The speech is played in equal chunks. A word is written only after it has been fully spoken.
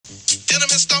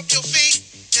Gentlemen, stomp your feet.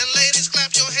 And ladies,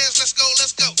 clap your hands. Let's go,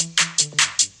 let's go.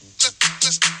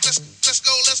 Let's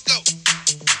go, let's go.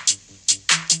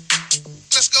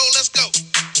 Let's go, let's go.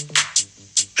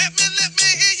 Let me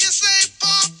hear you say,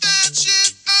 pump that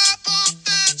shit up, pump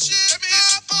that shit. Let me hear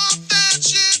you say, pump that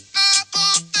shit up,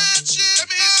 pump that shit.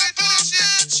 Let me hear you say, do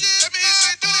that shit. Let me hear you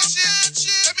say, do that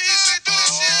shit. Let me hear you say, do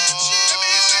that shit. Let me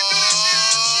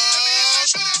hear you say,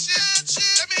 do that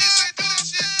shit. Let me hear you say, do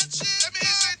that shit. Let me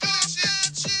hear you say, do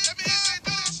that shit. Let me hear you say, do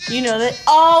that shit. You know, that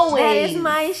always That is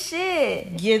my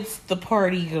shit. gets the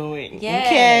party going. Yes.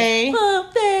 Okay.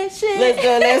 Pump that shit.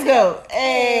 Let's go.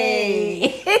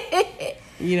 Hey.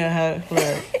 You know how it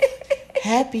flows.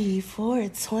 Happy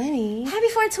 420. Happy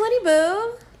 420,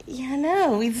 boo. Yeah, I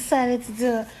know. We decided to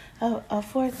do a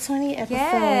 420 episode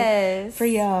Yes. for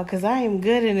y'all because I am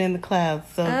good and in the clouds.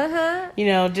 So, you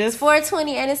know, just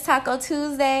 420 and it's Taco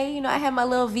Tuesday. You know, I had my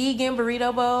little vegan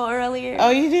burrito bowl earlier. Oh,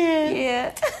 you did?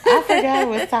 Yeah. I forgot it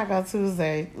was Taco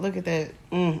Tuesday. Look at that.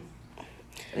 The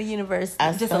universe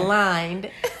I just started-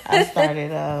 aligned. I started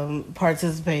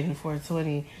participating in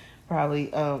 420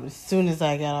 probably as soon as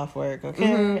I got off work.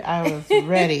 Okay, I was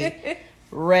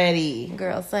ready.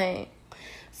 Girl, same.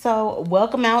 So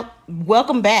welcome back.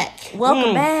 Welcome back.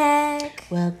 Welcome back.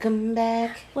 Welcome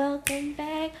back.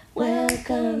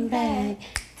 Welcome back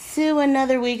to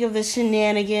another week of the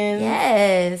shenanigans.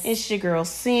 Yes. It's your girl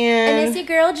Sin, And it's your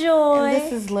girl Joy. and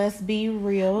this is Let's Be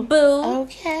Real. Boo.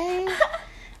 Okay,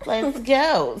 let's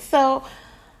go. So,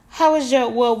 how was your?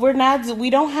 Well, we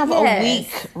don't have a week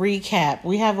recap.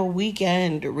 We have a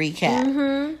weekend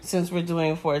recap. Since we're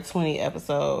doing 420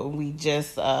 episode, we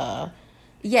just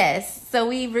Yes. So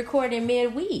we recorded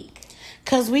midweek.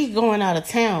 cause we going out of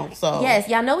town. So Yes.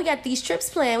 Y'all know we got these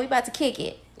trips planned. We about to kick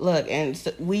it. look, and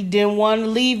we didn't want to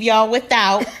leave y'all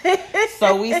without.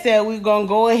 So we said we're gonna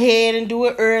go ahead and do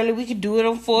it early. We could do it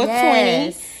on 420.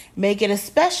 Yes. Make it a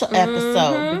special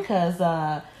episode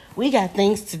because we got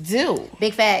things to do.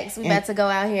 Big facts. We about to go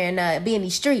out here and be in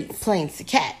these streets. Planes to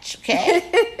catch,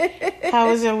 okay? How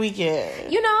was your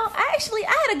weekend? You know, I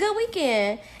had a good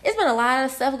weekend. It's been a lot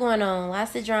of stuff going on.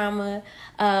 Lots of drama.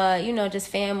 You know, just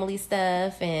family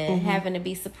stuff and having to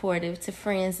be supportive to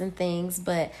friends and things.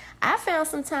 But I found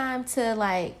some time to,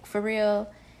 like, for real,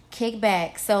 kick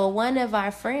back. So one of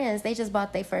our friends, they just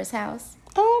bought their first house.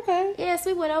 Oh, okay. Yes,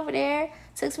 we went over there,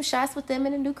 took some shots with them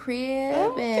in a new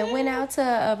crib, and went out to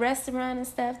a restaurant and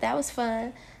stuff. That was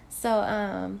fun. So,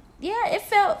 yeah, it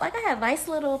felt like I had a nice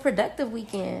little productive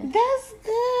weekend. That's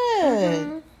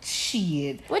good.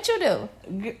 Shit. What you do?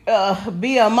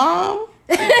 Be a mom?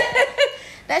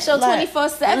 That's your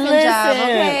 24/7 job,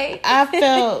 okay? I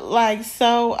felt like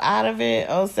so out of it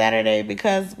on Saturday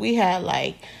because we had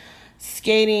like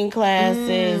skating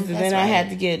classes and then I had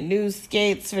to get new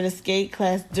skates for the skate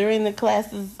class. During the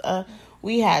classes,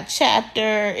 we had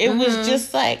chapter. It was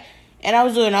just like, and I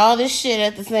was doing all this shit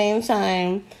at the same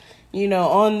time, you know,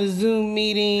 on the Zoom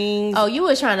meetings. Oh, you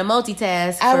was trying to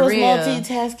multitask for I was real.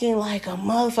 multitasking like a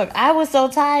motherfucker. I was so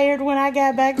tired when I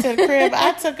got back to the crib.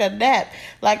 I took a nap.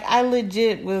 Like, I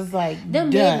legit was like, Them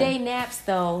done. midday naps,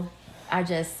 though, are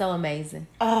just so amazing.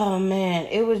 Oh, man.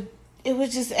 It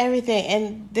was just everything.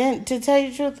 And then, to tell you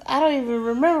the truth, I don't even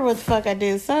remember what the fuck I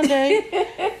did Sunday.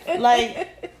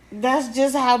 Like, that's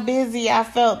just how busy I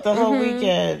felt the whole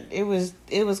weekend. It was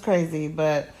crazy,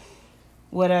 but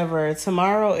whatever.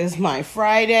 Tomorrow is my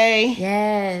Friday.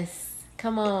 Yes.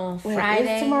 Come on, Wait,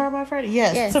 Friday. is tomorrow my Friday?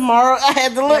 Yes, Yes. tomorrow. I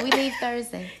had to Yeah, look. we leave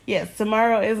Thursday. Yes,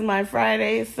 tomorrow is my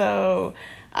Friday, so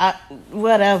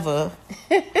whatever,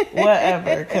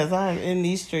 because I'm in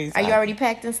these streets. Are you already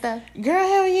packed and stuff? Girl,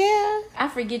 hell yeah. I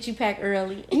forget you pack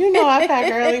early. You know I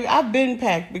pack early. I've been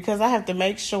packed because I have to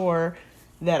make sure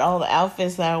that all the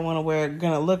outfits that I want to wear are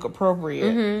going to look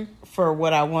appropriate for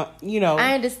what I want, you know.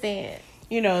 I understand.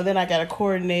 You know, then I got to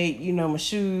coordinate, you know, my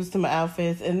shoes to my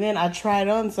outfits. And then I tried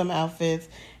on some outfits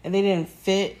and they didn't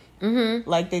fit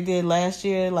like they did last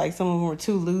year. Like some of them were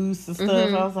too loose and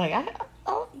stuff. I was like,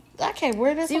 I can't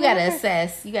wear this. So you got to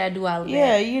assess. You got to do all of that.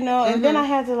 Yeah, you know, and then I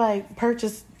had to like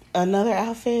purchase another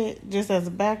outfit just as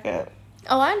a backup.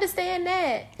 Oh, I understand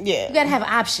that. Yeah. You got to have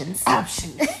options.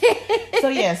 So,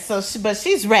 yeah, but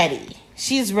she's ready.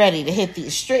 She's ready to hit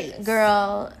these streets.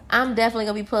 Girl, I'm definitely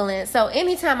going to be pulling. So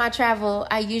anytime I travel,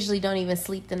 I usually don't even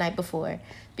sleep the night before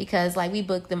because, like, we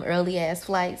booked them early-ass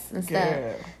flights and stuff.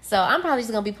 Girl. So I'm probably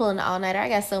just going to be pulling the all-nighter. I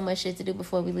got so much shit to do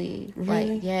before we leave.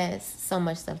 Really? Like, yes, so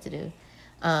much stuff to do.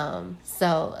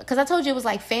 So, because I told you it was,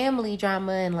 like, family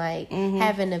drama and, like,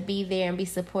 having to be there and be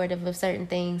supportive of certain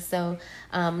things. So,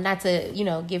 not to, you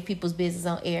know, give people's business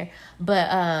on air.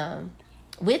 But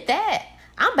with that,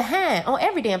 I'm behind on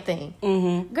every damn thing.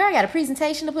 Mm-hmm. Girl, I got a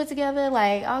presentation to put together,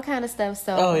 like all kind of stuff.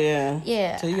 So Oh yeah.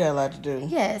 yeah. So you got a lot to do.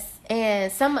 Yes,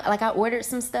 and I ordered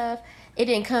some stuff. It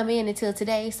didn't come in until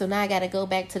today, so now I got to go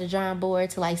back to the drawing board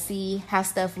to like see how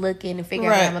stuff looking and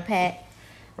figure out how I'm gonna pack.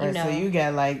 Right. So you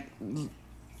got like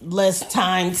less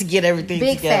time to get everything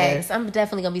big together. facts. I'm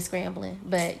definitely gonna be scrambling,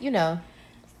 but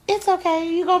it's okay.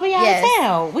 You gonna be out of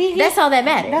town. That's all that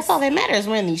matters. That's all that matters.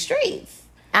 We're in these streets.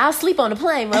 I'll sleep on the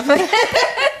plane, motherfucker.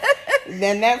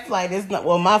 Then that flight is not.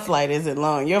 Well, my flight isn't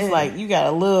long. Your flight, you got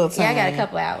a little time. Yeah, I got a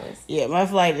couple hours. Yeah, my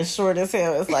flight is short as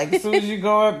hell. It's like as soon as you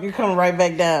go up, you come right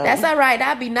back down. That's all right.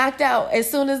 I'll be knocked out as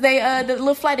soon as the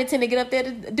little flight attendant get up there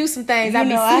to do some things.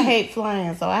 I hate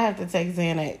flying, so I have to take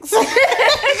Xanax.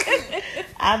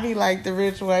 I be like the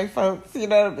rich white folks, you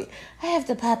know what I mean? I have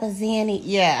to pop a Xanny.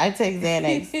 Yeah, I take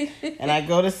Xanax and I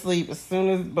go to sleep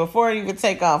before I even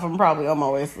take off. I'm probably on my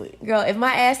way to sleep. Girl, if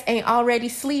my ass ain't already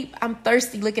asleep, I'm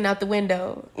thirsty looking out the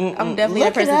window. I'm definitely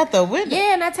looking out the window.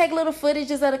 Yeah, and I take little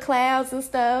footages of the clouds and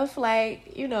stuff,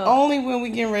 like Only when we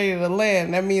get ready to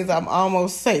land. That means I'm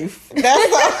almost safe.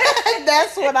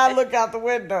 That's when I look out the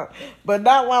window, but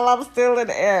not while I'm still in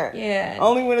the air. Yeah.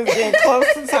 Only when it's getting close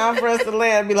to time for us to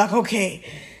land. Be like, okay.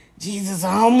 Jesus,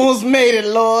 I almost made it,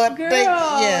 Lord. Girl,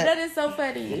 that is so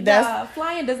funny.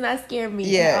 Flying does not scare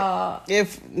me at all.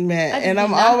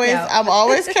 I'm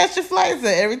always catching flights, and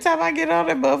every time I get on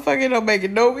that motherfucker, it don't make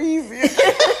it no easier.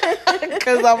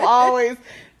 Because I'm always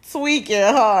tweaking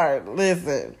hard.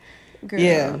 Listen. Girl.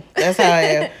 Yeah, that's how I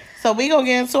am. So we gonna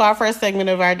get into our first segment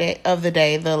of the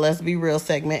day, the Let's Be Real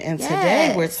segment, and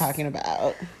today we're talking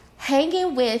about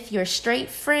hanging with your straight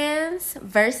friends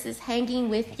versus hanging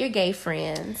with your gay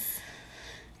friends.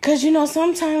 Because,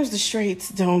 sometimes the straights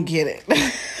don't get it.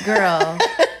 Girl,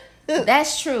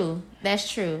 that's true.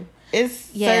 That's true.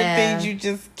 It's certain things you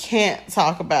just can't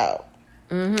talk about.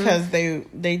 Because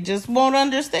they just won't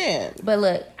understand. But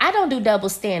look, I don't do double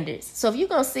standards. So if you're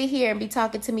going to sit here and be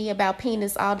talking to me about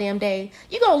penis all damn day,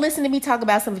 you're going to listen to me talk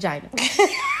about some vagina.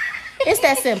 It's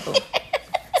that simple.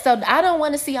 So I don't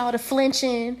want to see all the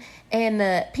flinching and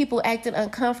the people acting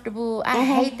uncomfortable. I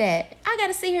hate that. I got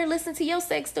to sit here and listen to your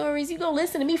sex stories. You going to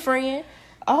listen to me, friend.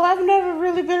 Oh, I've never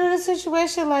really been in a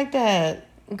situation like that.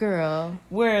 Girl.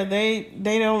 Where they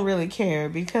don't really care.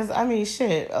 Because,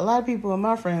 shit, a lot of people in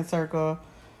my friend circle,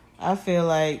 I feel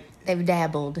like they've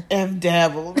dabbled.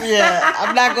 Yeah.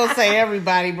 I'm not going to say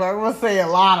everybody, but I'm going to say a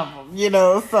lot of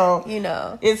them, So,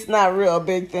 it's not real a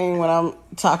big thing when I'm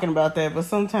talking about that. But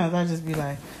sometimes I just be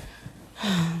like,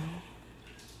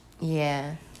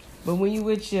 yeah. But when you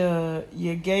with your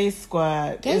gay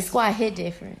squad. Gay squad hit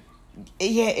different.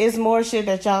 Yeah, it's more shit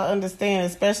that y'all understand,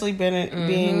 especially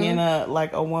being in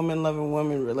a woman loving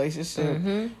woman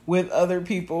relationship with other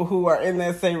people who are in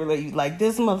that same relationship. Like,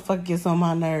 this motherfucker gets on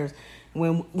my nerves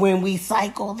when we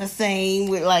cycle the same.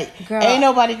 With girl, ain't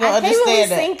nobody gonna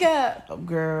understand that. Sync up, oh,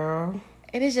 girl.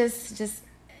 It is just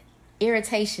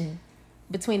irritation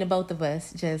between the both of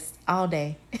us, just all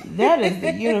day. That is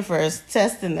the universe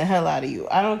testing the hell out of you.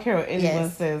 I don't care what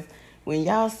anyone says. When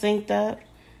y'all synced up.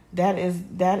 That is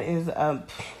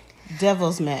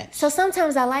devil's match. So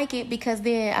sometimes I like it because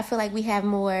then I feel like we have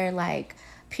more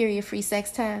period-free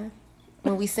sex time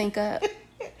when we sync up.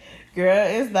 Girl,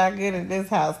 it's not good in this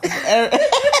house. Because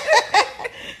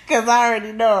I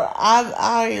already know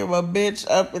I am a bitch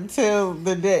up until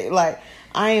the day.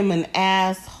 I am an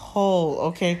asshole,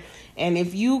 okay? And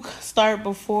if you start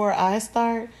before I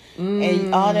start,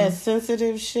 and all that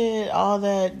sensitive shit, all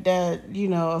that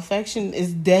affection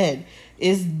is dead.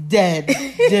 It's dead.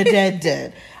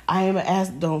 dead. I am an ass.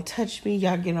 Don't touch me.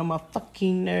 Y'all get on my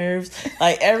fucking nerves.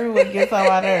 Everyone gets on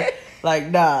my nerves.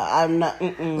 Nah, I'm not.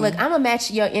 Look, I'm a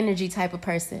match your energy type of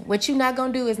person. What you not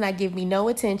gonna do is not give me no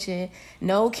attention,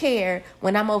 no care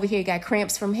when I'm over here got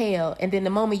cramps from hell. And then the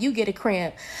moment you get a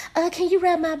cramp, can you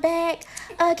rub my back?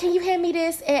 Can you hand me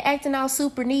this? And acting all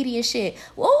super needy and shit.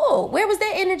 Whoa, where was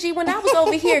that energy when I was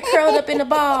over here curled up in the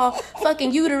ball,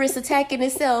 fucking uterus attacking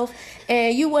itself,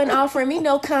 and you wasn't offering me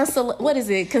no consoling?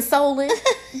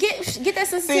 Get that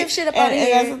sensitive shit up out of here.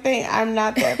 And that's the thing. I'm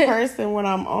not that person when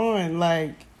I'm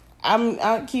on.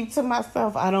 I keep to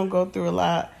myself. I don't go through a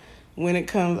lot when it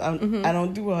comes. I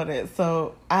don't do all that.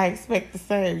 So I expect the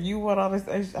same. You want all this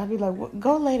extra? I'll be like,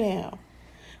 go lay down.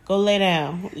 Go lay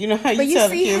down. You know how you tell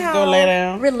the kids go lay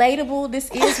down? Relatable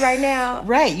this is right now.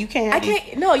 Right. You can't.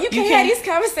 You can't have these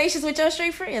conversations with your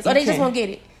straight friends, or they just won't get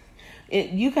it.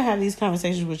 You can have these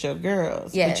conversations with your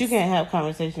girls, but you can't have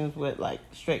conversations with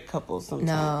straight couples sometimes.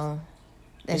 No,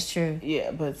 that's true. Yeah,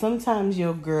 but sometimes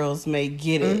your girls may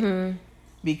get it.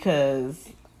 Because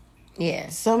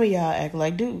some of y'all act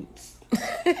like dudes.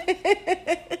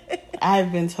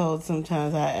 I've been told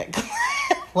sometimes I act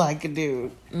like a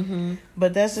dude. Mm-hmm.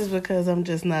 But that's just because I'm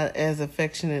just not as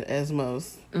affectionate as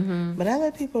most. Mm-hmm. But I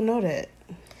let people know that.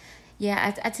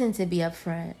 Yeah, I tend to be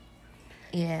upfront.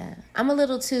 Yeah. I'm a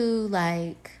little too,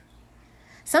 like...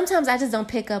 Sometimes I just don't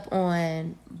pick up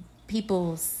on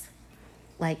people's,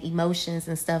 like, emotions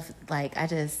and stuff. Like,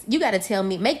 you got to tell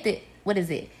me... Make the... What is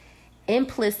it?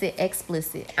 Implicit,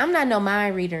 explicit. I'm not no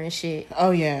mind reader and shit.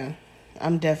 Oh, yeah.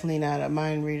 I'm definitely not a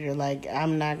mind reader. Like,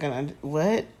 I'm not gonna...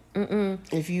 What? Mm-mm.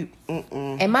 If you...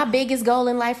 Mm-mm. And my biggest goal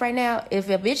in life right now, if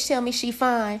a bitch tell me she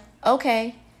fine,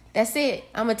 okay... That's it.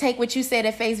 I'm going to take what you said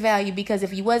at face value, because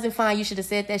if you wasn't fine, you should have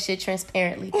said that shit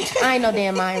transparently. I ain't no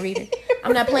damn mind reader.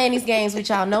 I'm not playing these games with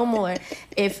y'all no more.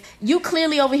 If you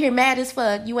clearly over here mad as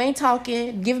fuck, you ain't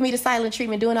talking, giving me the silent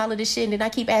treatment, doing all of this shit, and then I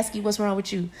keep asking you what's wrong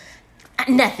with you.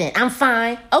 Nothing. I'm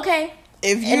fine. Okay.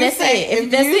 If you say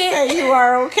you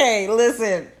are okay,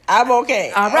 listen, I'm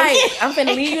okay. All right. Okay. I'm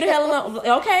finna leave you the hell alone.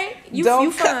 Okay.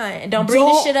 You fine. Don't bring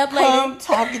this shit up later. Don't come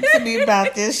talking to me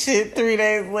about this shit 3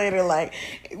 days later, like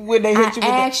when they hit you with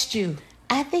I asked you.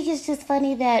 I think it's just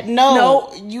funny that...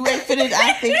 No, you ain't finished.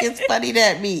 I think it's funny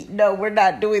that me. No, we're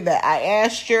not doing that. I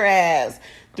asked your ass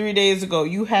 3 days ago.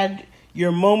 You had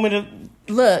your moment of...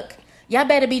 Look, y'all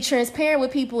better be transparent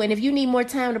with people. And if you need more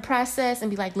time to process and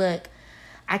be like, look,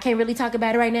 I can't really talk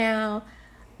about it right now,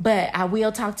 but I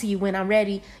will talk to you when I'm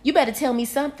ready. You better tell me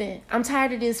something. I'm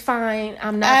tired of this fine.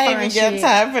 I'm not fine. I ain't even got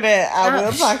time for that. I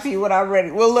will talk to you when I'm ready.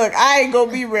 Well, look, I ain't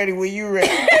gonna be ready when you ready.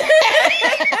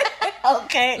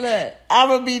 Okay? Look. I'm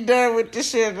gonna be done with this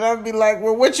shit, and I'll be like,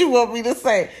 well, what you want me to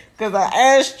say? Because I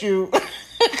asked you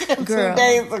 2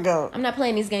 days ago. I'm not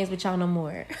playing these games with y'all no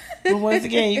more. But once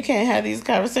again, you can't have these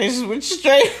conversations with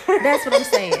straight friends. That's what I'm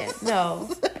saying. No.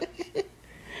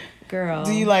 Girl.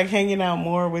 Do you like hanging out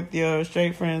more with your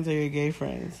straight friends or your gay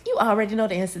friends? You already know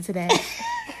the answer to that.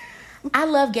 I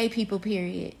love gay people,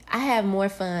 period. I have more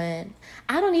fun.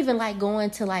 I don't even like going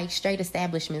to like straight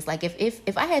establishments. Like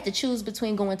if I had to choose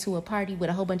between going to a party with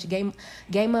a whole bunch of gay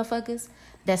motherfuckers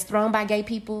that's thrown by gay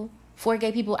people, for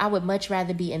gay people, I would much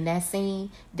rather be in that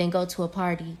scene than go to a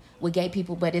party with gay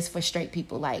people, but it's for straight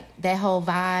people. Like that whole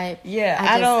vibe. Yeah,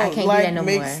 I can't like do that no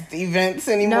mixed more. Events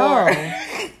anymore.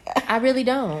 No, I really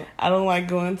don't. I don't like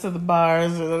going to the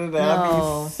bars or that.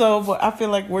 No. I feel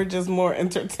like we're just more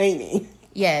entertaining.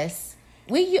 Yes,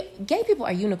 gay people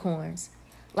are unicorns.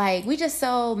 Like we just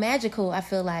so magical. I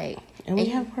feel like, and we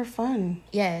have more fun.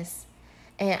 Yes.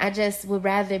 And I just would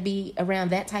rather be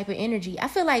around that type of energy. I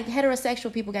feel like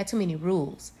heterosexual people got too many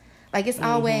rules. Like it's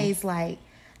always like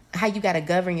how you got to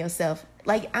govern yourself.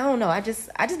 Like, I don't know. I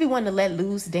just be wanting to let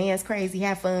loose, dance crazy,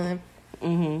 have fun.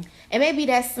 Mm-hmm. And maybe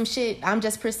that's some shit. I'm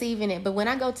just perceiving it. But when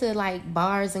I go to like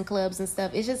bars and clubs and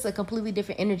stuff, it's just a completely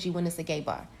different energy when it's a gay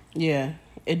bar. Yeah,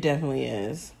 it definitely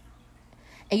is.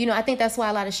 And, I think that's why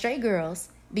a lot of straight girls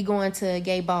be going to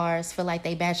gay bars for like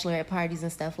they bachelorette parties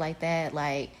and stuff like that.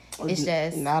 Like, it's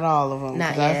just not all of them.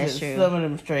 Not that's true. Some of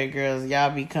them straight girls,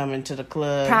 y'all be coming to the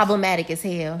club problematic as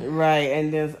hell, right?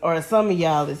 And or some of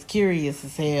y'all is curious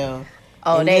as hell.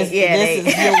 Oh, this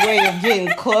is your way of getting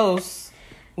close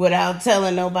without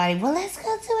telling nobody. Well, let's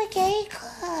go to a gay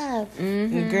club.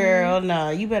 Mm-hmm. Girl, no,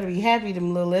 you better be happy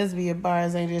them little lesbian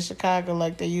bars ain't in Chicago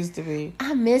like they used to be.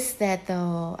 I miss that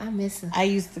though. I miss it. I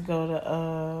used to go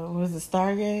to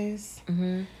Stargaze.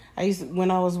 Mm-hmm.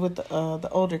 When I was with the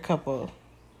older couple.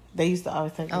 They used to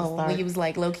always take me to Stargaze. When you was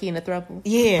like low key in a throuple?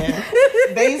 Yeah.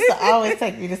 They used to always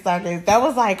take me to Stargaze. That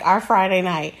was like our Friday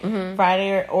night. Mm-hmm.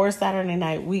 Friday or Saturday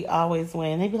night, we always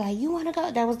went. They'd be like, you want to go?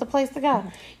 That was the place to go. Mm-hmm.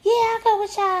 Yeah, I'll go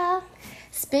with y'all.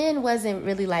 Spin wasn't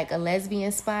really like a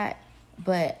lesbian spot,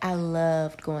 but I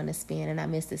loved going to Spin and I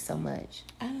missed it so much.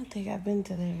 I don't think I've been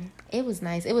to there. It was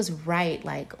nice. It was right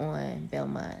like on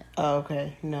Belmont. Oh,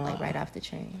 okay. No. Like right off the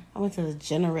train. I went to the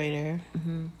Generator.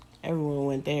 Mm-hmm. Everyone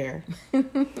went there.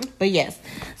 But yes.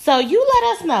 So you let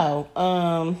us know.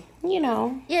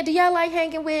 Yeah, do y'all like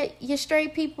hanging with your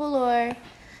straight people or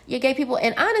your gay people?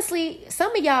 And honestly,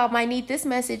 some of y'all might need this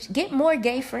message. Get more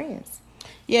gay friends.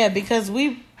 Yeah, because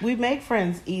we make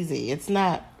friends easy. It's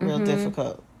not real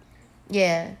difficult.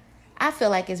 Yeah. I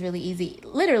feel like it's really easy.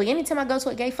 Literally, anytime I go to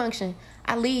a gay function,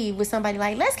 I leave with somebody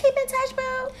like, let's keep in touch,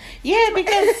 bro. Yeah,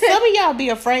 because some of y'all be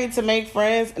afraid to make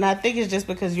friends, and I think it's just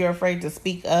because you're afraid to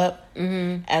speak up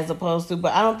as opposed to,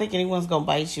 but I don't think anyone's going to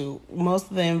bite you.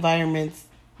 Most of the environments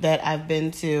that I've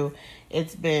been to,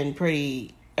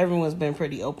 everyone's been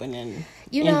pretty open and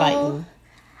inviting.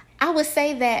 I would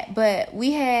say that, but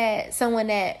we had someone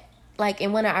that, like,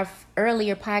 in one of our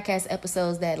earlier podcast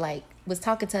episodes that, like, was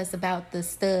talking to us about the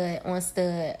stud on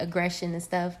stud aggression and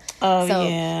stuff. Oh, so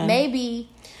yeah. maybe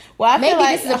Well, I feel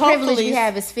like this is a privilege we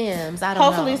have as femmes. I don't know.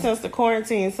 Hopefully, since the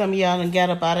quarantine, some of y'all done got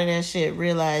up out of that shit,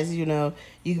 realize, you know,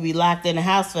 you can be locked in the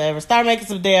house forever. Start making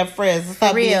some damn friends and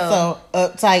stop being so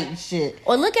uptight and shit.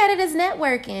 Or look at it as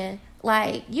networking.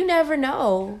 Like, you never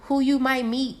know who you might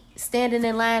meet standing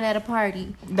in line at a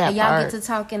party. And y'all get to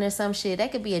talking or some shit.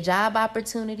 That could be a job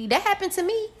opportunity. That happened to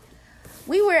me.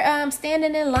 We were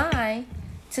standing in line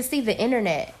to see the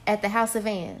internet at the House of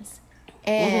Vans.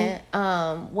 And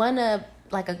one of,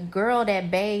 like, a girl that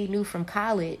Bae knew from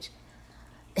college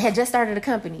had just started a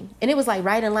company. And it was, like,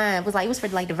 right in line. It was for,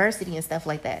 like, diversity and stuff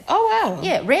like that. Oh, wow.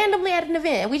 Yeah, randomly at an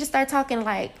event. And we just started talking,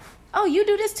 like, oh, you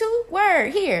do this too?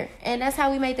 Word, here. And that's how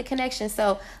we made the connection.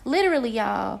 So, literally,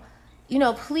 y'all, you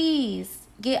know, please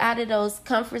get out of those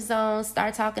comfort zones.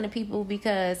 Start talking to people,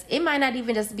 because it might not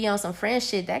even just be on some friend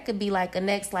shit. That could be like a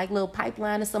next, like, little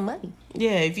pipeline of some money.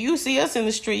 Yeah, if you see us in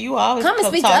the street, you always come and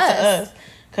speak talk to us.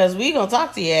 Because we going to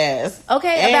talk to your ass.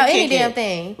 Okay, about any damn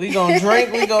thing. We going to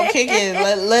drink, we going to kick it.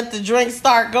 Let the drink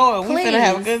start going. Please. We finna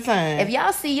have a good time. If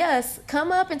y'all see us,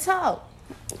 come up and talk.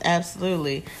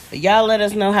 Absolutely. But y'all let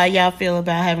us know how y'all feel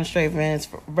about having straight friends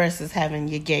versus having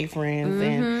your gay friends.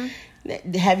 And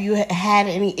have you had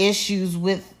any issues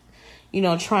with, you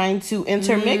know, trying to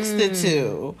intermix the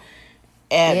two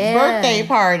at birthday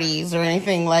parties or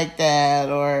anything like that,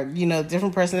 or, you know,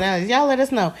 different personalities? Y'all let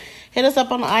us know. Hit us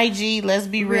up on IG. Let's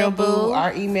be real boo.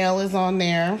 Our email is on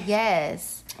there.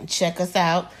 Yes. Check us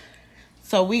out.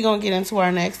 So we gonna get into our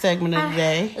next segment of the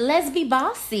day. Let's be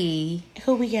bossy.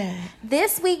 Who we got?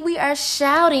 This week we are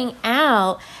shouting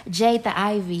out Jade the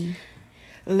Ivy.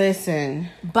 Listen.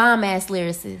 Bomb ass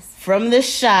lyricist. From the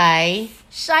Chi-Town.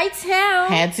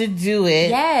 Had to do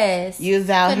it. Yes. You was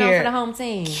out putting here on for the home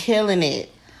team. killing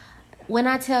it. When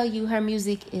I tell you, her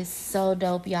music is so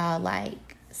dope, y'all.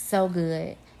 Like, so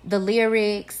good. The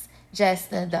lyrics, just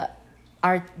the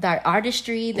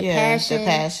artistry, the passion. The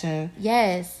passion.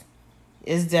 Yes.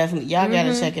 It's definitely, y'all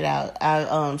gotta check it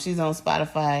out. She's on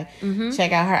Spotify.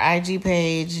 Check out her IG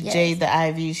page, Jade the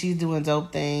Ivy. She's doing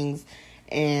dope things.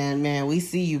 And man, we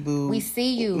see you, boo. We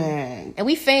see you, man. And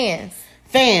we fans.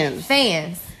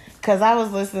 Cause I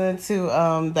was listening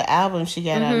to the album she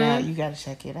got out now. You gotta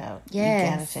check it out. Yes.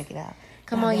 You gotta check it out.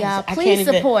 Come on, y'all. Please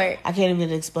support. I can't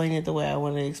even explain it the way I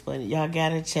want to explain it. Y'all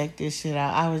gotta check this shit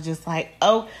out. I was just like,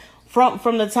 oh.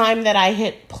 From the time that I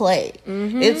hit play.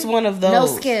 It's one of those. No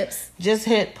skips. Just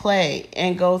hit play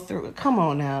and go through it. Come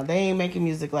on now. They ain't making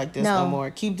music like this no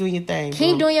more. Keep doing your thing.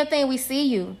 Keep doing your thing. We see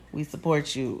you. We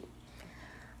support you.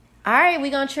 All right,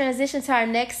 we're going to transition to our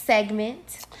next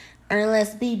segment. Or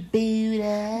let's be booed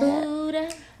up. Booed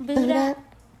up. Booed up.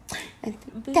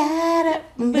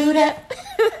 Boot up.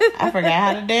 I forgot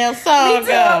how the damn song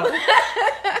go.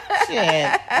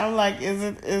 Shit. I'm like, is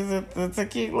it the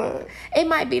tequila? It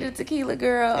might be the tequila,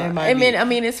 girl. It might be. I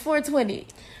mean, it's 420.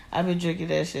 I've been drinking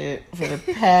that shit for the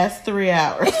past 3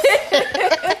 hours.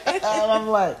 And I'm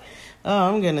like,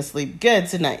 oh, I'm gonna sleep good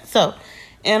tonight. So,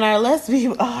 and our let's be.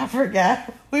 Oh, I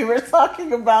forgot we were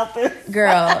talking about this.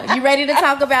 Girl, you ready to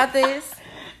talk about this?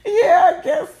 Yeah, I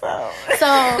guess so.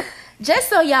 So, just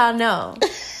so y'all know,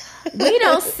 we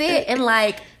don't sit and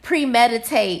like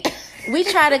premeditate. We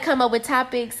try to come up with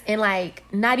topics and like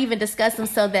not even discuss them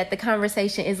so that the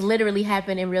conversation is literally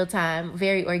happening in real time,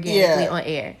 very organically on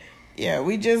air. Yeah,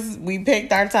 we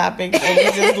picked our topics and we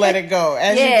just let it go.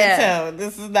 As you can tell,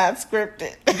 this is not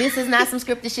scripted. This is not some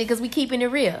scripted shit because we keeping it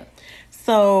real.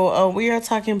 So we are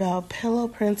talking about pillow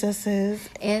princesses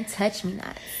and touch me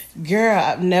nots. Girl,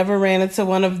 I've never ran into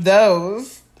one of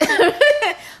those.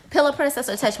 Pillow princess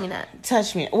or touch me not?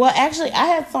 Touch me. Well, actually, I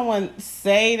had someone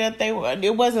say that they were.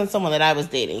 It wasn't someone that I was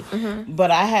dating, but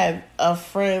I had a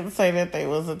friend say that they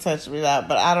was a touch me not.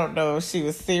 But I don't know if she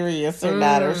was serious or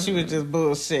not, or if she was just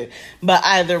bullshit. But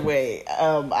either way,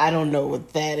 I don't know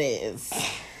what that is.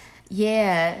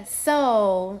 Yeah.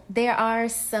 So there are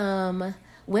some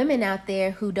women out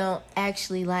there who don't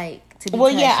actually like to be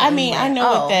touched. Yeah. I mean, I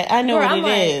know what that. I know what it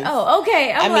is. Oh,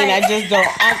 okay. I mean, I just don't.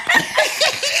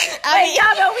 Wait,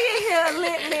 y'all know we in here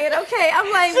lit. Okay,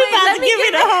 I'm like, wait, let me give me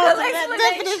the whole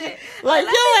explanation. Like,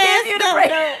 your ass don't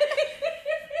know.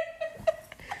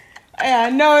 Yeah, I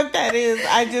know what that is.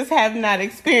 I just have not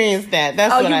experienced that.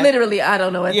 That's what literally, I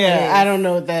don't know what that is. Yeah, I don't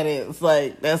know what that is.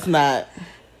 Like, that's not.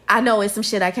 I know it's some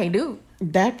shit I can't do.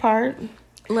 That part.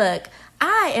 Look,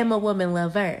 I am a woman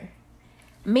lover.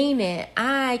 Meaning,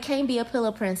 I can't be a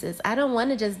pillow princess. I don't want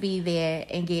to just be there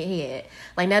and get head.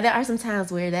 Like, now there are some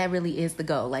times where that really is the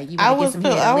goal. Like, you want to get some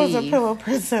head and leave. I was a pillow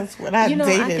princess when I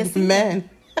dated men.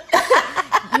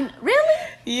 Really?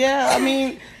 Yeah, I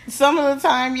mean, Some of the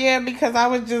time, yeah, because I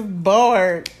was just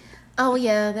bored. Oh,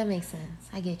 yeah, that makes sense.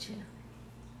 I get you.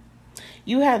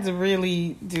 You had to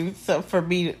really do stuff for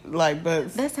me, like,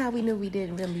 but That's how we knew we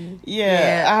didn't really.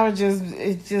 yeah,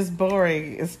 it's just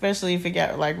boring, especially if it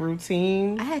got like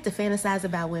routine. I had to fantasize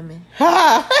about women.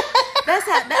 Ha! That's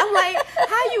how I'm like,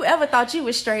 how you ever thought you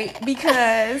was straight?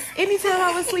 Because anytime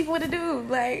I was sleeping with a dude,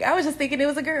 like I was just thinking it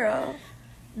was a girl.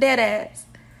 Dead ass.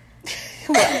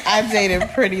 Well, I dated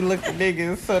pretty looking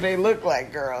niggas, so they look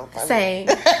like girls. Same.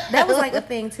 That was like a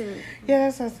thing too. Yeah,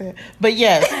 that's what I said. But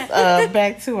yes,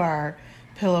 back to our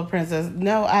pillow princess.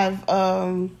 No, I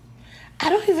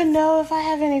don't even know if I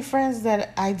have any friends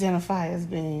that identify as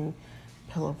being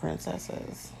pillow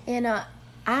princesses. And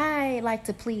I like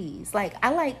to please. Like I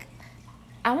like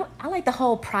the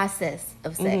whole process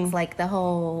of sex, like the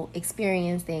whole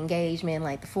experience, the engagement,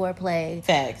 like the foreplay,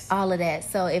 Facts. all of that.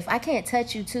 So if I can't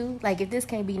touch you too, like if this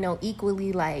can't be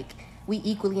equally like we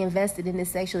equally invested in this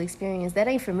sexual experience, that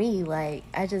ain't for me. Like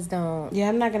I just don't. Yeah,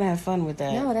 I'm not gonna have fun with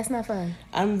that. No, that's not fun.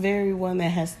 I'm very one that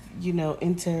has,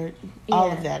 entered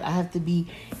all of that. I have to be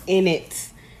in it.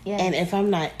 Yeah. And if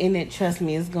I'm not in it, trust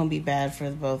me, it's gonna be bad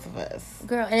for both of us.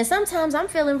 Girl, and sometimes I'm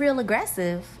feeling real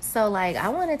aggressive. So like I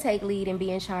wanna take lead and be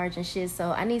in charge and shit.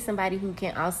 So I need somebody who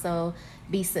can also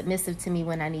be submissive to me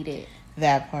when I need it.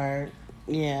 That part.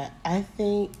 Yeah. I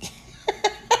think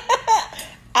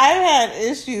I've had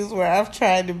issues where I've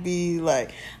tried to be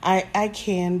like I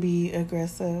can be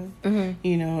aggressive,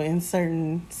 in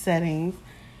certain settings.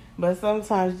 But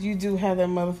sometimes you do have that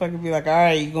motherfucker be like, all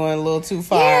right, you're going a little too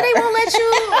far. Yeah, they won't let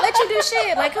you do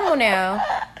shit. Like, come on now.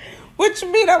 What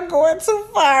you mean I'm going too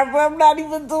far, but I'm not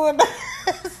even doing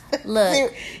that?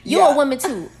 Look, you're a woman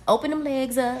too. Open them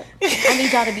legs up. I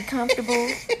need y'all to be comfortable.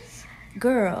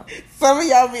 Girl. Some of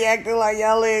y'all be acting like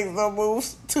y'all legs don't move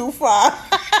too far.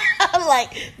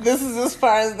 Like, this is as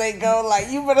far as they go.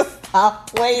 Like, you better stop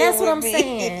playing with me. That's what I'm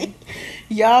saying.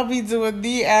 Y'all be doing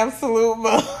the absolute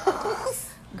most.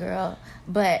 Girl,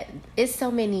 but it's so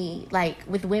many, like,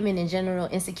 with women in general,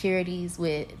 insecurities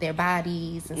with their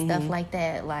bodies and stuff like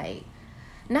that. Like,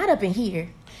 not up in here.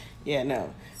 Yeah,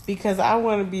 no. Because I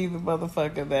want to be the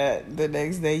motherfucker that the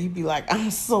next day you be like, I'm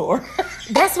sore.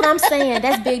 That's what I'm saying.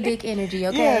 That's big dick energy,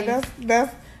 okay? Yeah,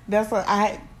 that's what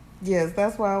yes,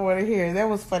 that's what I want to hear. That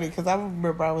was funny because I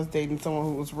remember I was dating someone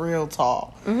who was real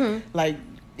tall. Like,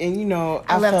 and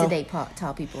I love to date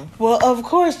tall people. Well, of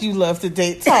course you love to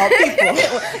date tall people.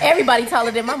 Everybody taller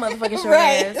than my motherfucking short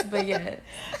ass, but yeah.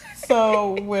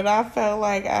 So when I felt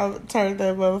like I turned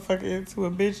that motherfucker into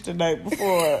a bitch the night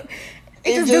before,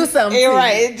 it do something.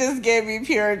 It just gave me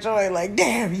pure joy. Like,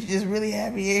 damn, you just really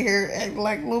had me in here acting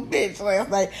like a little bitch last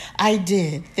night. I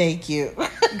did. Thank you.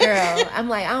 Girl, I'm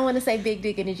like, I don't want to say big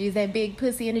dick energy. Is that big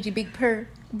pussy energy? Big purr?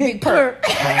 Big purr.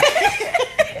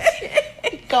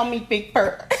 Call me Big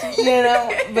Purr.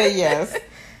 But yes,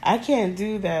 I can't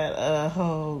do that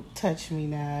whole touch me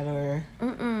not or...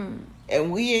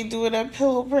 And we ain't doing that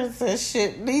pillow princess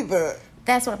shit neither.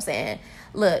 That's what I'm saying.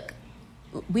 Look,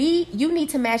 you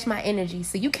need to match my energy.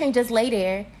 So you can't just lay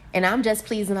there and I'm just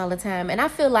pleasing all the time. And I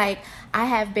feel like I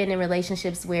have been in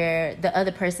relationships where the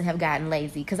other person have gotten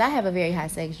lazy because I have a very high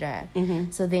sex drive.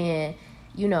 So then,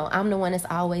 I'm the one that's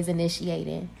always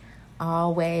initiating.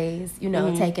 Always,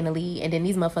 taking the lead. And then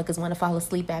these motherfuckers want to fall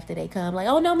asleep after they come. Like,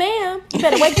 oh, no, ma'am. You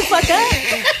better wake the fuck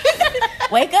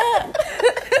up. Wake up.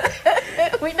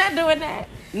 We're not doing that.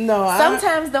 No,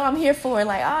 sometimes, though, I'm here for it.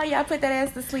 Like, oh, yeah, I put that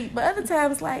ass to sleep. But other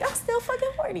times, like, I'm still fucking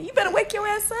horny. You better wake your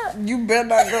ass up. You better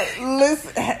not go.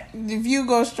 Listen, if you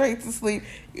go straight to sleep,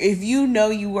 if you know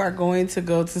you are going to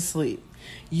go to sleep,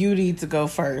 you need to go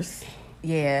first.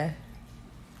 Yeah.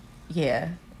 Yeah.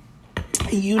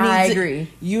 I agree.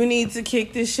 You need to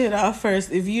kick this shit off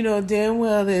first. If you know damn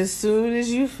well that as soon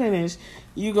as you finish,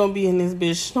 you gonna be in this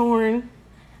bitch snoring.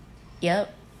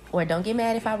 Yep. Or don't get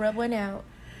mad if I rub one out.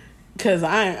 Cause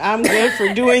I'm good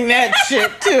for doing that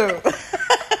shit too.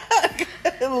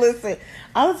 Listen,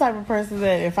 I'm the type of person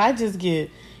that if I just get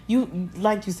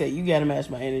like you said, you gotta match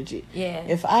my energy. Yeah.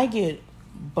 If I get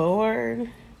bored,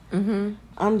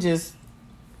 I'm just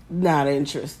not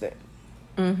interested.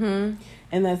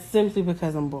 And that's simply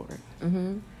because I'm bored.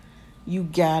 You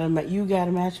gotta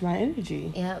match my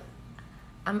energy. Yep.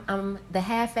 I'm the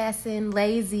half-assing,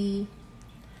 lazy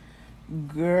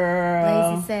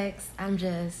girl. Lazy sex.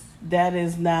 That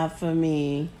is not for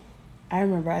me. I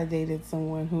remember I dated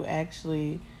someone who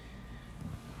actually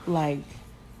like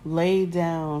laid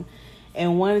down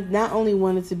and not only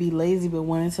wanted to be lazy, but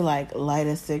wanted to like light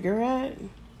a cigarette.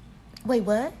 Wait,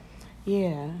 what?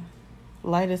 Yeah.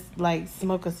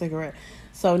 Smoke a cigarette.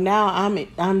 So now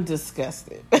I'm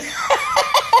disgusted.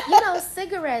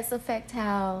 cigarettes affect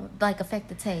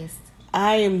the taste?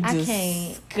 I am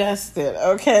disgusted.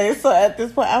 Okay, so at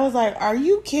this point, I was like, "Are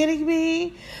you kidding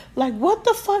me? Like, what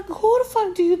the fuck? Who the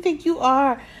fuck do you think you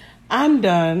are?" I'm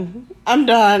done.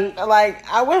 Like,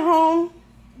 I went home.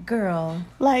 Girl.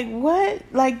 Like, what?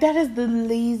 Like, that is the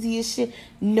laziest shit.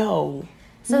 No.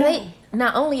 So they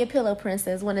not only a pillow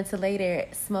princess wanted to later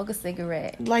smoke a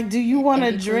cigarette. Like, do you want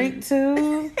to drink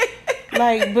too?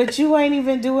 Like, but you ain't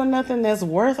even doing nothing that's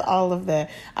worth all of that.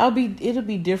 It'll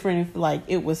be different if like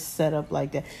it was set up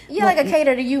like that. Yeah, like a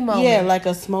cater to you moment. Yeah, like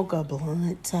a smoke a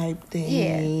blunt type thing.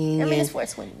 Yeah, I mean it's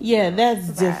 420. Yeah, that's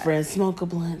different. Smoke a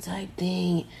blunt type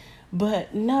thing.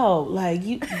 But no, like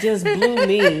you just blew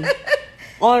me.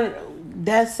 On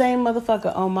that same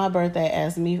motherfucker on my birthday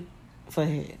asked me for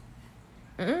head.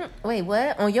 Wait,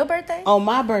 what? On your birthday? On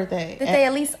my birthday. Did they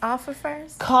at least offer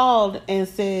first? Called and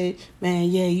said, "Man,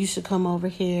 yeah, you should come over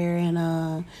here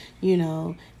and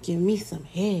give me some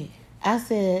head." I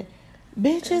said,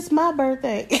 "Bitch, it's my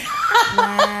birthday." Wow.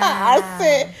 I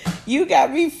said, "You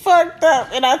got me fucked up,"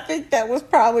 and I think that was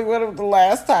probably one of the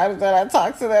last times that I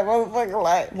talked to that motherfucker.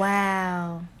 Like,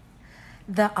 wow,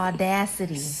 the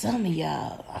audacity. Some of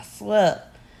y'all, I swear.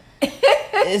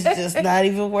 It's just not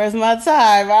even worth my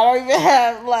time. I don't even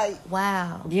have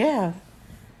wow. Yeah.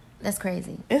 That's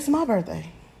crazy. It's my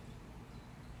birthday.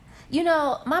 You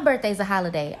know, my birthday's a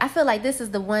holiday. I feel like this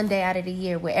is the one day out of the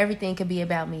year where everything could be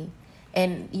about me.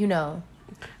 And,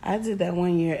 I did that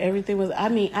one year. Everything was,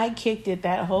 I kicked it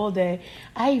that whole day.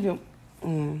 I even,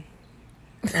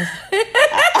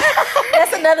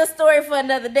 That's another story for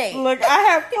another day. Look, I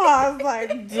have paused,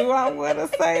 like, do I want to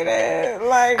say that?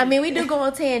 Like, we do go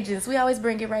on tangents. We always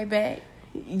bring it right back.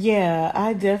 Yeah,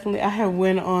 I have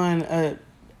went on a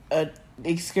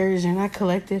excursion. I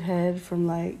collected head from,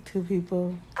 like, 2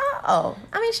 people. Oh,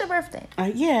 it's your birthday.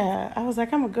 Yeah, I was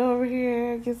like, I'm going to go over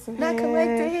here, get some head. Not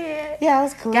collected head. Yeah, I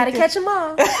was collecting. Gotta catch them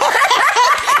all.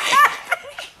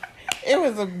 It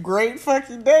was a great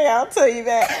fucking day, I'll tell you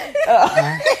that.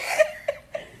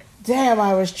 Damn,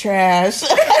 I was trash.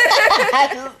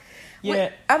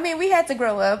 Yeah. We had to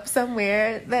grow up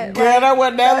somewhere. That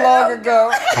wasn't that long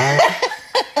ago.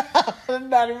 I'm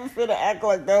not even finna act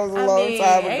like that was a long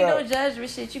time ago. Ain't no judgment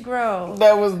shit. You grow.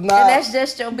 That was not. And that's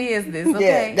just your business,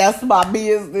 okay? Yeah, that's my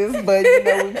business, but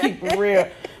we keep it real.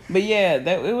 But yeah,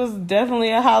 it was definitely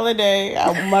a holiday.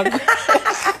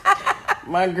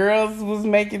 My girls was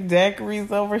making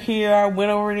daiquiris over here. I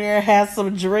went over there, had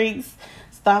some drinks,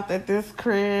 stopped at this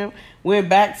crib, went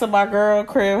back to my girl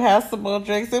crib, had some more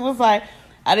drinks. It was like,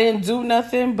 I didn't do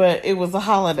nothing, but it was a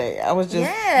holiday. I was just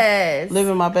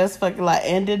living my best fucking life.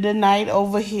 Ended the night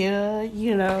over here,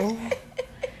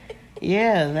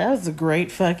 Yeah, that was a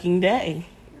great fucking day.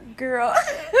 Girl.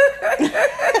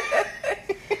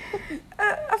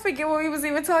 I forget what we was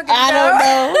even talking about. I don't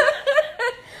know.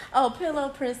 Oh, pillow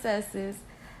princesses.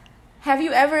 Have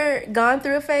you ever gone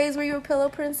through a phase where you were a pillow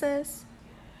princess?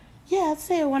 Yeah, I'd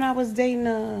say when I was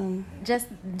dating. Just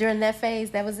during that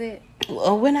phase, that was it?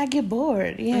 When I get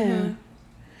bored, yeah. Mm-hmm.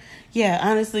 Yeah,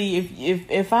 honestly,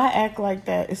 if I act like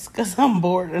that, it's because I'm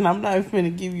bored and I'm not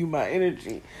finna give you my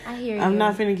energy. I hear you. I'm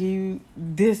not finna give you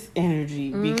this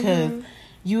energy because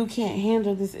you can't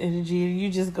handle this energy. You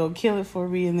just go kill it for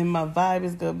me, and then my vibe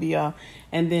is gonna be off,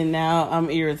 and then now I'm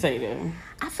irritated.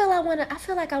 I feel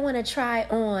like I wanna try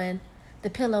on the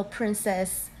pillow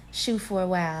princess shoe for a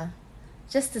while,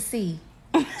 just to see.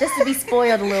 Just to be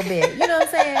spoiled a little bit. You know what I'm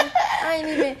saying? I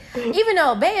ain't even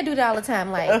though Bea do that all the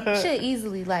time, like, she'll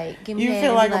easily, like, give me You head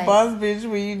feel like a boss bitch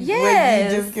when you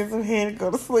just get some head and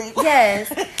go to sleep. Yes.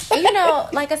 And,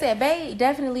 like I said, Bea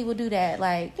definitely will do that.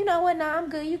 Like, you know what? Nah, I'm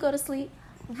good. You go to sleep.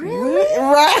 Really?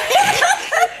 Right.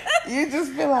 You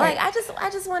just feel like I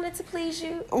just wanted to please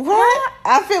you. What?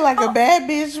 I feel like a bad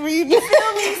bitch when you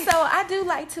feel me? So I do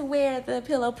like to wear the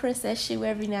pillow princess shoe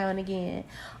every now and again.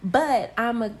 But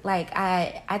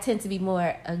I tend to be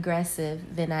more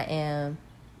aggressive than I am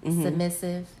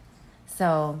submissive.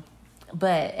 So,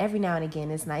 but every now and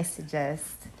again it's nice to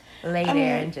just lay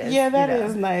there and just that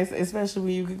is nice, especially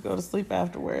when you could go to sleep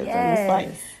afterwards. Yes. And it's like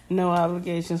no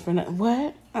obligations for nothing.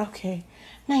 What? Okay.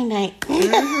 Night.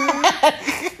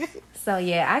 So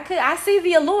yeah, I see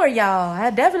the allure, y'all. I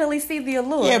definitely see the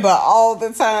allure. Yeah, but all the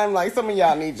time, like some of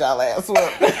y'all need y'all ass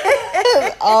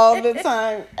whooped. All the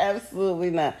time,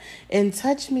 absolutely not. And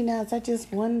touch me nots, I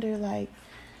just wonder, like,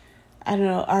 I don't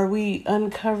know, are we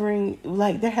uncovering,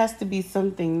 like, there has to be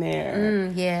something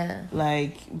there. Yeah.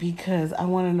 Like, because I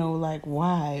want to know, like,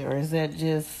 why, or is that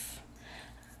just,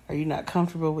 are you not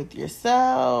comfortable with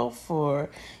yourself? Or,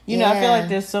 know, I feel like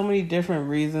there's so many different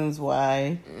reasons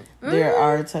why there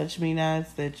are touch me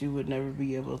nots that you would never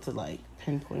be able to, like,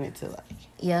 pinpoint it to like.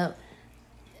 Yep.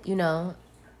 You know,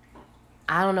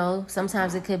 I don't know.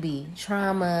 Sometimes it could be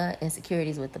trauma,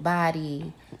 insecurities with the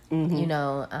body. Mm-hmm. You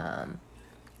know,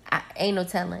 I ain't no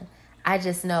telling. I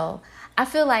just know. I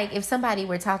feel like if somebody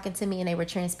were talking to me and they were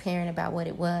transparent about what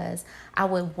it was, I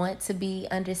would want to be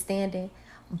understanding.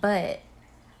 But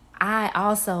I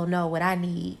also know what I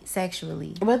need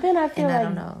sexually. But then I feel and like I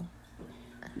don't know.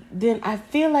 Then I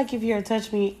feel like if you're a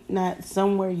touch me not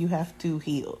somewhere, you have to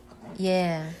heal.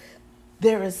 Yeah.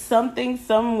 There is something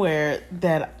somewhere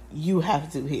that you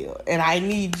have to heal, and I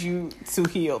need you to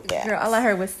heal that. Girl, all I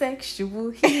heard was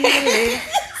sexual healing.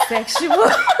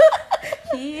 Sexual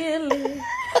healing.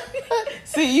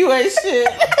 See, you ain't shit.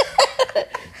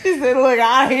 She said, look,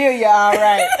 I'll heal you all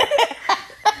right.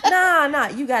 Nah,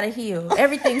 you gotta heal.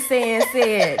 Everything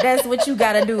said. That's what you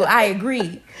gotta do. I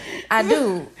agree. I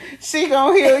do. She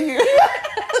gonna heal you.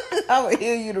 I'm gonna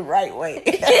heal you the right way.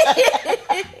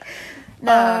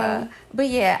 Nah, but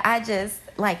yeah, I just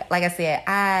like I said,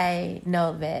 I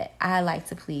know that I like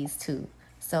to please too.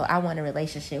 So I want a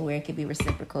relationship where it can be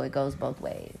reciprocal. It goes both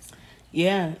ways.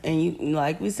 Yeah, and you,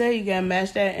 like we say, you gotta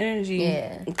match that energy.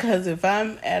 Yeah. Because if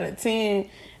I'm at a 10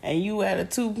 and you at a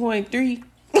 2.3,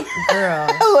 girl,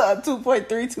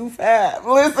 2.325.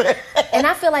 Listen. And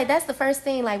I feel like that's the first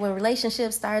thing. Like when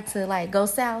relationships start to like go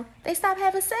south, they stop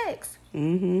having sex.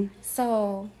 Mm-hmm.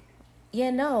 So,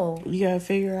 yeah, no. You gotta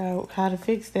figure out how to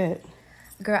fix that.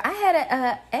 Girl, I had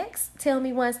a ex tell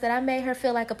me once that I made her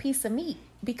feel like a piece of meat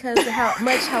because of how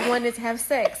much I wanted to have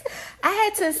sex. I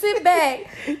had to sit back,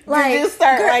 like, did you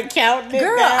start like counting it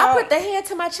girl, down? I put the hand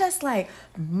to my chest, like,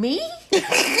 me?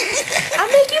 I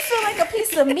make you feel like a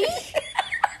piece of meat?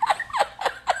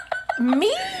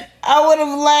 Me? I would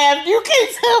have laughed. You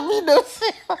can't tell me no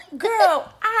shit.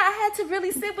 Girl, I had to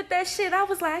really sit with that shit. I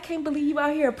was like, I can't believe you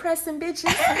out here oppressing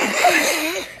bitches.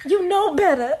 You know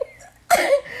better.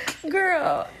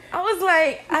 Girl, I was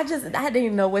like, I didn't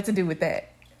even know what to do with that.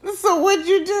 So what'd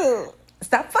you do?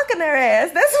 Stop fucking their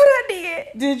ass. That's what I did.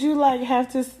 Did you like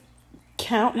have to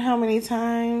count how many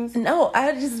times? No,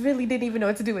 I just really didn't even know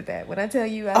what to do with that. When I tell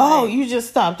you, you just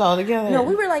stopped altogether. No,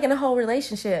 we were like in a whole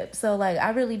relationship. So like,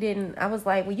 I really didn't. I was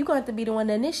like, well, you gonna have to be the one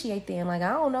to initiate then. Like, I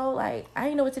don't know. Like, I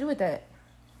didn't know what to do with that.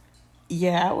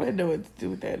 Yeah, I wouldn't know what to do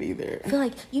with that either. I feel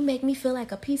like you make me feel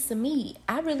like a piece of meat.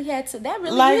 I really had to. That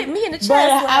really like, hit me in the chest. But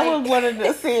like, I would want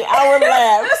to see. I would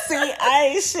laugh. See,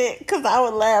 I ain't shit because I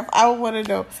would laugh. I would want to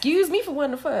know. Excuse me for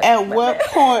wanting to fuck. At what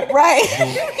point, right?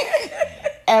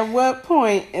 At what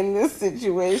point in this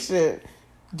situation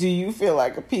do you feel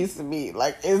like a piece of meat?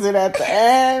 Like, is it at the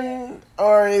end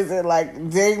or is it like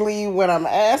daily when I'm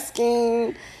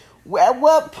asking? At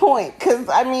what point? Because,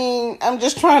 I mean, I'm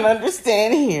just trying to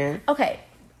understand here. Okay.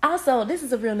 Also, this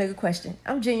is a real nigga question.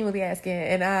 I'm genuinely asking,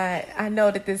 and I know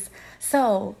that this...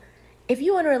 So, if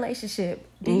you're in a relationship,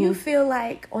 do you feel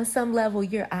like on some level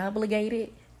you're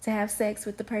obligated to have sex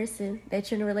with the person that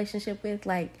you're in a relationship with?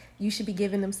 Like, you should be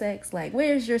giving them sex? Like,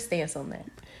 where's your stance on that?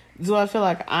 Do I feel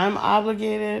like I'm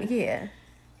obligated? Yeah.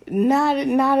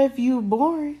 Not if you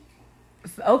boring.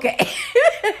 Okay.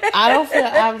 I don't feel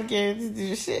obligated to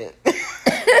do shit.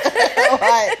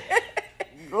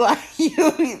 like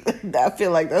you, I feel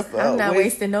like that's the I'm not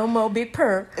wasting no more big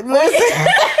purr. Listen,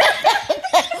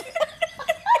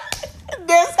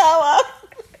 that's how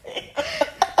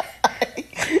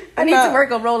I need to work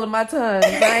on rolling my tongue.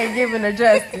 I ain't giving her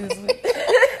justice.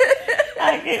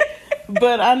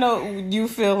 But I know you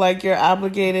feel like you're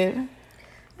obligated.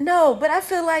 No, but I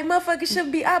feel like motherfuckers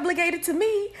should be obligated to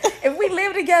me. If we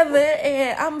live together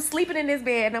and I'm sleeping in this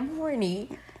bed and I'm horny,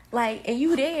 like, and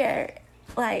you there,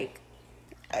 like...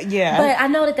 Yeah. But I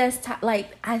know that that's...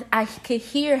 like, I could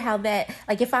hear how that...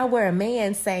 Like, if I were a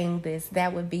man saying this,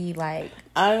 that would be like...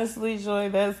 Honestly, Joy,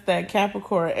 that's that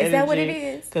Capricorn energy. Is that what it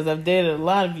is? Because I've dated a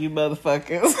lot of you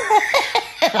motherfuckers.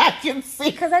 I can see.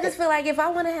 Because I just feel like if I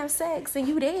want to have sex and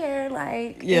you there,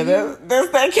 like... Yeah, that's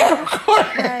that Capricorn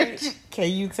energy. Like, can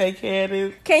you take care of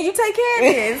this? Can you take care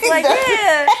of this? Like,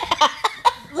 yeah.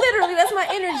 Literally, that's my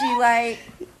energy. Like,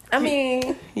 I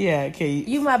mean... Yeah, can you...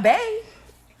 You my bae.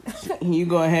 You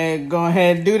go ahead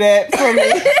and do that for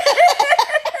me.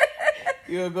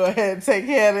 You'll go ahead and take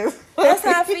care of this. That's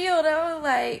how I feel though.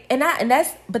 Like,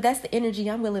 that's the energy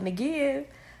I'm willing to give.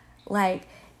 Like,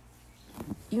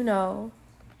 you know,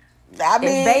 I mean,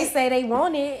 if they say they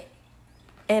want it,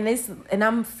 and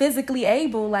I'm physically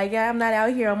able, like I'm not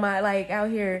out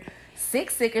here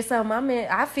sick or something.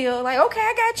 I feel like, okay,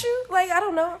 I got you. Like, I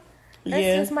don't know.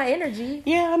 That's just my energy.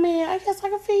 Yeah, I mean, I guess I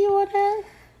can feel you on that.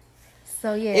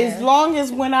 So yeah. As long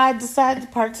as when I decide to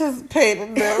participate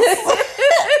in this,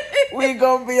 we're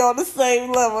gonna be on the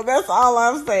same level. That's all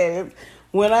I'm saying.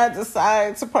 when I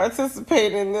decide to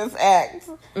participate in this act,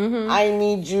 I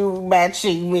need you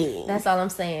matching me. That's all I'm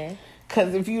saying.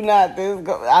 Because if you not this,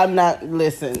 I'm not.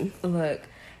 Listen. Look,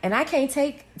 and I can't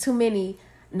take too many.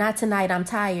 Not tonight. I'm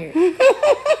tired.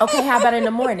 Okay, how about in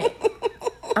the morning?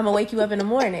 I'm gonna wake you up in the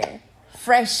morning,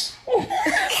 fresh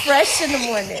in the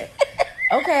morning.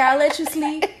 Okay, I'll let you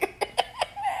sleep.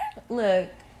 Look,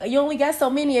 you only got so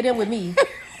many of them with me.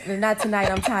 Not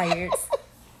tonight. I'm tired.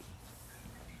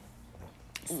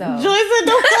 So Joyce said,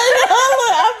 "Don't play the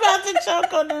holler. I'm about to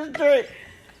choke on this drink."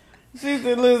 She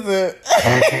said, "Listen,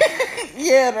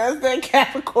 yeah, that's that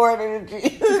Capricorn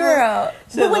energy, girl."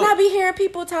 So But when I be hearing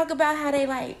people talk about how they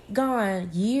like gone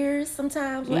years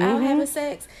sometimes without having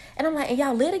sex, and I'm like, "And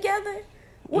y'all live together?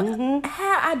 What?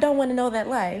 How? I don't want to know that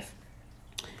life.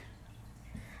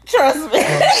 Trust me,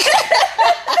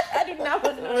 I do not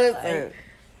want to know that listen, life."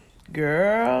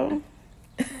 girl."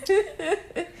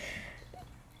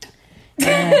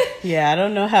 Yeah, I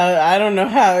don't know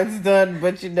how it's done,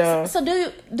 but you know. So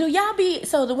do y'all be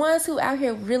so the ones who out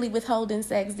here really withholding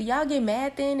sex? Do y'all get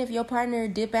mad then if your partner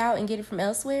dip out and get it from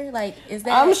elsewhere? Like, is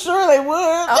that? I'm sure they would.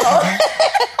 Oh.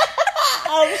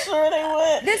 I'm sure they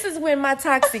would. This is when my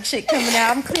toxic shit coming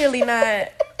out. I'm clearly not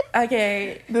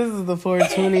okay. This is the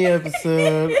 420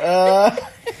 episode.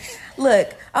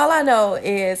 Look, all I know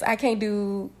is I can't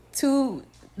do two.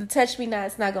 The touch me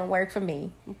not's not gonna work for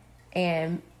me,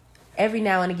 and every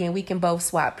now and again we can both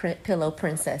swap pillow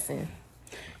princessing.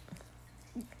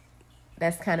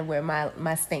 That's kind of where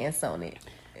my stance on it.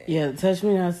 Yeah, touch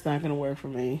me not's not gonna work for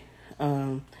me.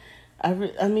 I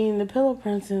mean the pillow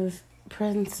princessing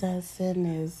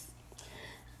is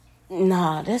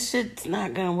that shit's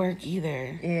not gonna work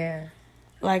either. Yeah.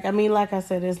 Like I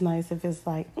said, it's nice if it's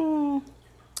like, I'm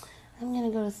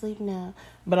gonna go to sleep now.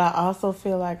 But I also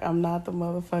feel like I'm not the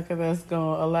motherfucker that's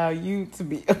gonna allow you to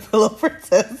be a pillow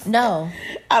princess. No.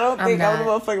 I don't think I'm the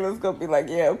motherfucker that's gonna be like,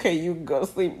 yeah, okay, you can go to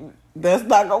sleep. That's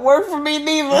not gonna work for me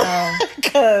neither. No.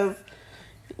 Cause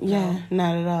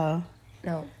not at all.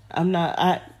 No. I'm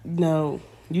not. No.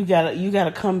 You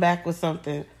gotta come back with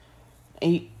something.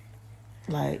 And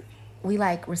we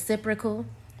like reciprocal.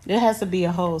 It has to be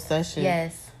a whole session.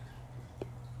 Yes.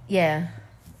 Yeah.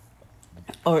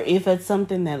 Or if it's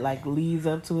something that like leads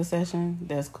up to a session,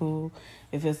 that's cool.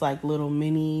 If it's like little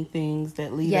mini things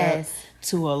that lead up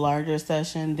to a larger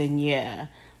session, then yeah,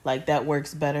 like that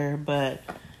works better. But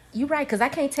you're right, because I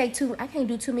can't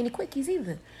do too many quickies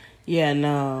either. Yeah,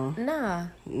 no. Nah.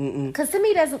 Because to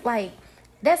me,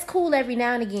 that's cool every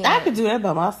now and again. I could do that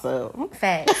by myself.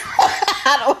 Facts.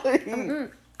 I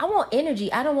want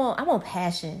energy. I want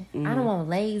passion. I don't want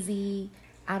lazy.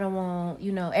 I don't want,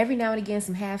 every now and again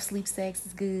some half sleep sex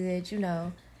is good,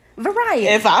 Variety.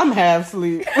 If I'm half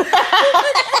sleep.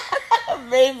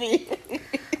 Maybe.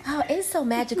 Oh, it's so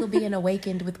magical being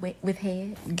awakened with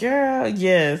head. Girl,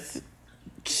 yes.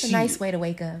 It's a nice way to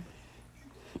wake up.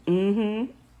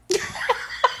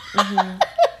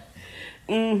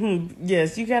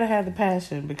 Yes, you gotta have the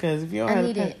passion, because if you don't I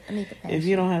need the passion. If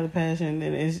you don't have the passion,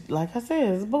 then it's like I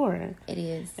said, it's boring. It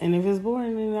is. And if it's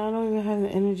boring, then I don't even have the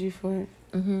energy for it.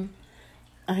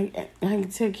 I can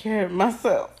take care of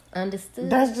myself. Understood.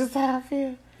 That's just how I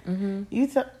feel.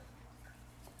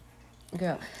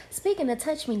 Girl, speaking of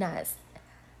touch me nots,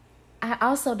 I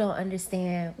also don't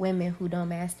understand women who don't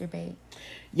masturbate.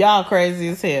 Y'all crazy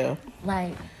as hell.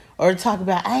 Like, or talk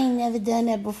about, I ain't never done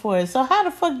that before. So how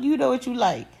the fuck do you know what you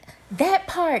like? That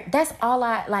part, that's all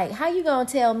I like. How you gonna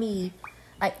tell me,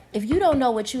 like, if you don't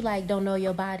know what you like, don't know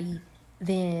your body,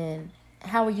 then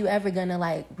how are you ever gonna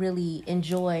like really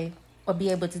enjoy or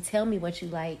be able to tell me what you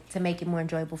like to make it more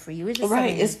enjoyable for you? It's just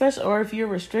right, especially, or if you're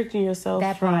restricting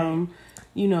yourself from,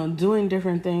 doing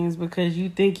different things because you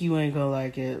think you ain't gonna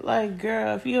like it. Like,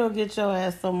 girl, if you don't get your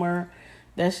ass somewhere,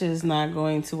 that shit's not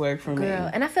going to work for me. Girl,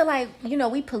 and I feel like,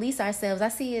 we police ourselves. I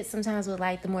see it sometimes with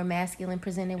like the more masculine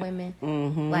presented women.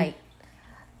 Like,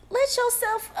 let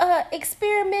yourself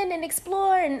experiment and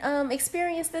explore and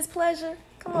experience this pleasure.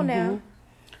 Come on now.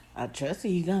 I trust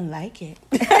you, you're gonna like it.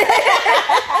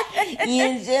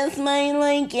 You just might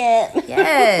like it.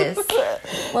 Yes.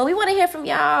 Well, we want to hear from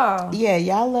y'all. Yeah,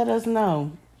 y'all let us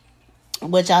know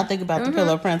what y'all think about the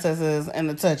pillow princesses and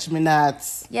the touch me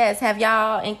nots. Yes, have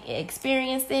y'all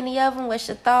experienced any of them? What's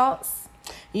your thoughts?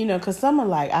 Because some are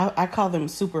like, I call them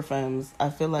super femmes.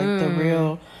 I feel like the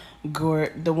real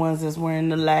the ones that's wearing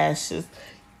the lashes.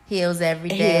 Heels every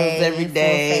day. Full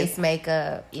face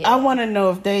makeup. Yeah. I want to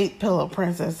know if they pillow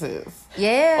princesses.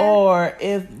 Yeah. Or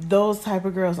if those type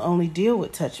of girls only deal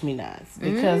with touch me nots.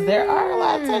 Because there are a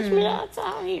lot of touch me nots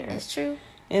out here. That's true.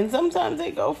 And sometimes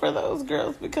they go for those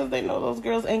girls because they know those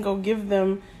girls ain't gonna give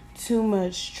them too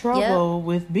much trouble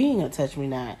with being a touch me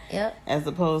not. Yep. As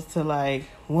opposed to like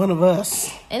one of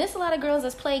us. And it's a lot of girls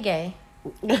that's play gay.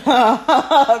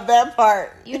 That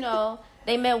part. You know,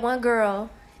 they met one girl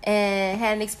and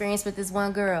had an experience with this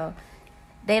one girl.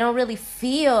 They don't really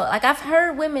feel like, I've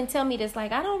heard women tell me this,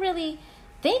 like, I don't really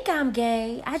think I'm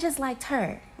gay. I just liked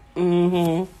her.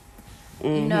 You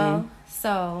know,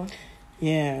 so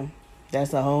yeah,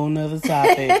 that's a whole nother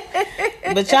topic.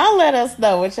 But y'all let us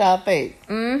know what y'all think.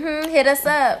 Hit us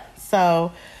up.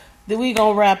 So then we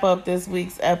gonna wrap up this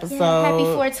week's episode. Yeah, happy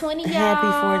 420, y'all. Happy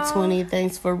 420.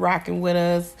 Thanks for rocking with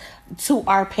us. To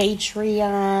our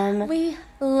Patreon. We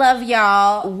love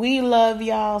y'all. We love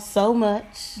y'all so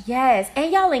much. Yes.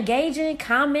 And y'all engaging,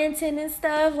 commenting and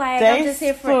stuff. Like, Thanks I'm just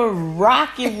here for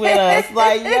rocking with us.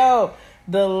 Like, yo,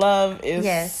 the love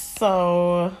is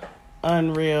so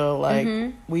unreal. Like,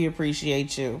 we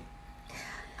appreciate you.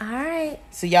 All right.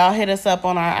 So y'all hit us up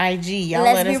on our IG. Y'all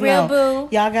Let's let be us real, know.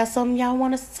 boo. Y'all got something y'all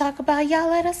want us to talk about? Y'all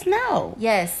let us know.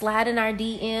 Yes. Slide in our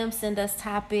DM. Send us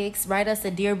topics. Write us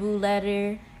a Dear Boo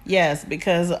letter. Yes,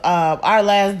 because our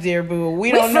last Dear Boo,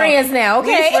 we don't know. We're friends now,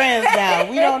 okay? We're friends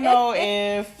now. We don't know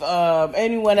if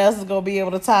anyone else is going to be able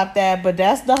to top that, but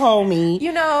that's the homie.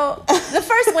 You know, the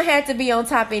first one had to be on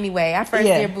top anyway. Our first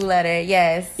Dear Boo letter,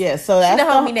 yes. Yeah, so that's the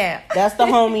homie now. That's the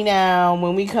homie now.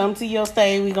 When we come to your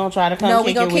state, we going to try to come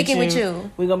kick it with you.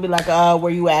 We're going to be like,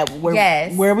 where you at?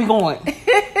 Where are we going?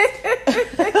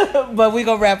 But we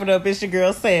going to wrap it up. It's your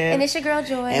girl, Sam. And it's your girl,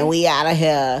 Joy. And we out of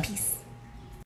here. Peace.